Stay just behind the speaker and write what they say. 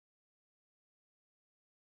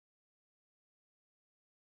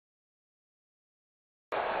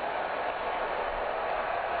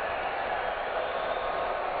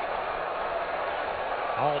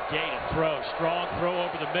all day to throw. Strong throw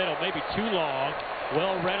over the middle, maybe too long.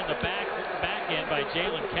 Well read in the back end by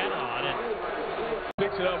Jalen Catalon. And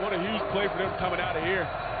picks it up. What a huge play for them coming out of here.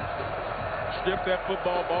 Strip that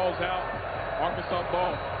football, balls out. Arkansas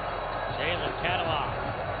ball. Jalen Catalon,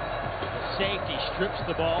 the safety, strips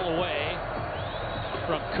the ball away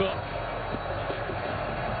from Cook.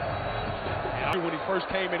 And when he first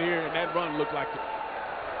came in here, and that run looked like it.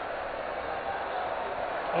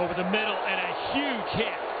 Over the middle, and a huge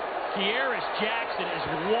hit. Kieris Jackson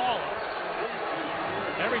is walloped.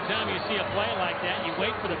 Every time you see a play like that, you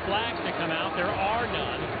wait for the flags to come out. There are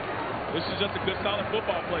none. This is just a good, solid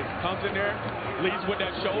football play. Comes in there, leads with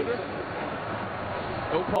that shoulder.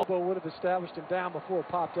 No problem. Would have established him down before it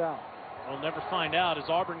popped out. We'll never find out as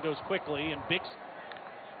Auburn goes quickly, and Bix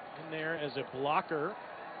in there as a blocker.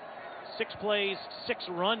 6 plays, 6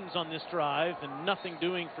 runs on this drive, and nothing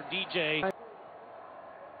doing for DJ. On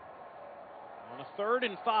a 3rd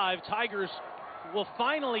and 5, Tigers will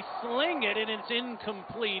finally sling it, and it's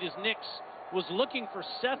incomplete as Nix was looking for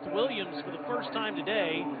Seth Williams for the first time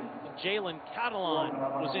today. Jalen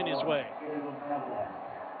Catalon was in his way.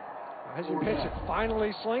 As you mentioned,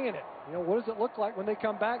 finally slinging it. You know, what does it look like when they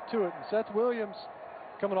come back to it? And Seth Williams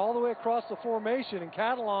coming all the way across the formation, and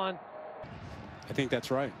Catalon. I think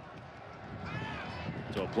that's right.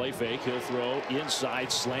 So play fake, he'll throw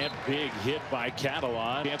inside slant, big hit by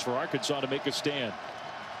Catalon. Chance for Arkansas to make a stand.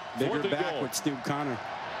 Bigger back with Steve Connor.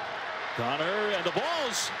 Connor, and the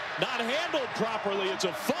ball's not handled properly. It's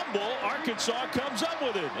a fumble. Arkansas comes up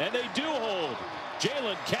with it, and they do hold.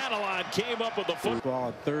 Jalen Catalon came up with the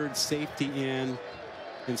football. 3rd safety in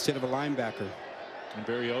instead of a linebacker. And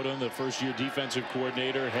Barry Odom, the first-year defensive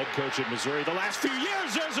coordinator, head coach at Missouri. The last few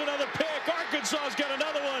years, there's another pick. Arkansas's got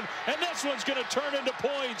another one, and this one's going to turn into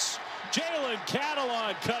points. Jalen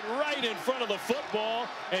Catalon cut right in front of the football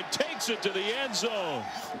and takes it to the end zone.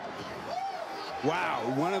 Wow,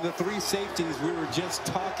 one of the 3 safeties we were just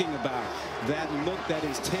talking about. That look that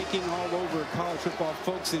is taking all over college football.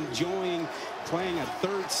 Folks enjoying playing a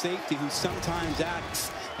 3rd safety who sometimes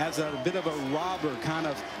acts as a bit of a robber, kind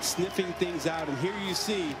of sniffing things out. And here you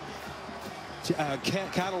see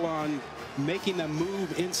Catalon making a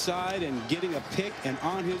move inside and getting a pick and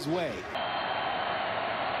on his way.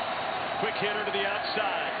 Quick hitter to the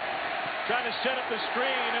outside. Trying to set up the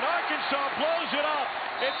screen, and Arkansas blows it up.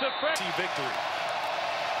 It's a victory.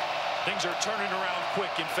 Things are turning around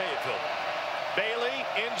quick in Fayetteville. Bailey,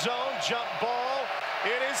 end zone, jump ball.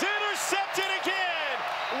 It is intercepted again.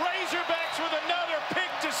 Razorbacks with another pick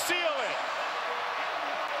to seal it.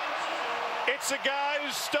 It's a guy who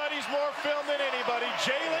studies more film than anybody.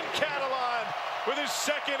 Jalen Catalon with his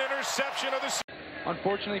 2nd interception of the season.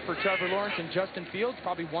 Unfortunately for Trevor Lawrence and Justin Fields,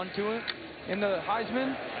 probably 1-2 in the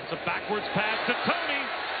Heisman. It's a backwards pass to Tony.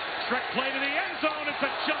 Trick play to the end zone. It's a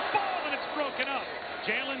jump ball, and it's broken up.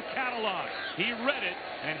 Jalen Catalon, he read it,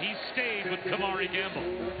 and he stayed with Kamari Gamble.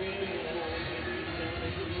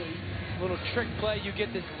 Little trick play. You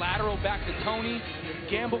get this lateral back to Tony.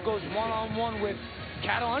 Gamble goes one-on-one with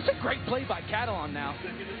Catalon. It's a great play by Catalon now.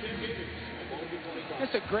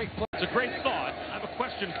 It's a great play. It's a great thought. I have a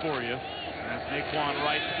question for you. As Naquan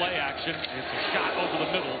Wright play action, it's a shot over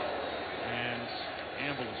the middle, and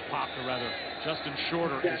Gamble is popped, or rather, Justin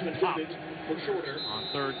Shorter is popped on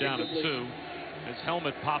 3rd down and 2. His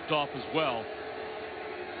helmet popped off as well.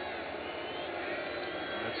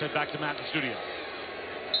 Let's head back to Matt in the studio.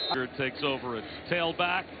 Takes over at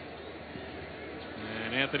tailback,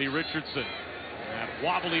 and Anthony Richardson. That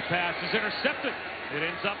wobbly pass is intercepted. It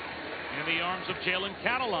ends up in the arms of Jalen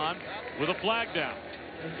Catalon with a flag down.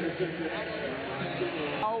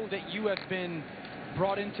 How that you have been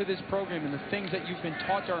brought into this program and the things that you've been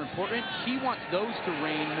taught are important. He wants those to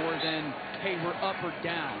reign more than, hey, we're up or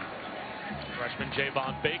down. Freshman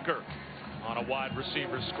Javon Baker on a wide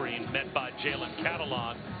receiver screen met by Jalen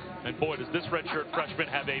Catalon. And boy, does this redshirt freshman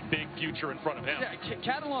have a big future in front of him. Yeah,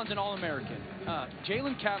 Catalon's an All-American.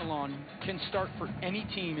 Jalen Catalon can start for any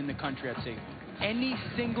team in the country, I'd say. Any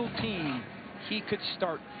single team he could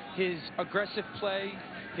start. His aggressive play,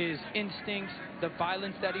 his instincts, the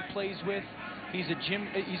violence that he plays with. He's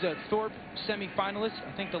a Thorpe semifinalist.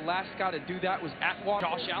 I think the last guy to do that was Atwater.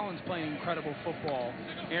 Josh Allen's playing incredible football.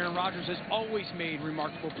 Aaron Rodgers has always made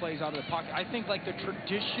remarkable plays out of the pocket. I think like the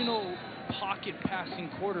traditional pocket passing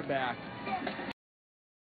quarterback,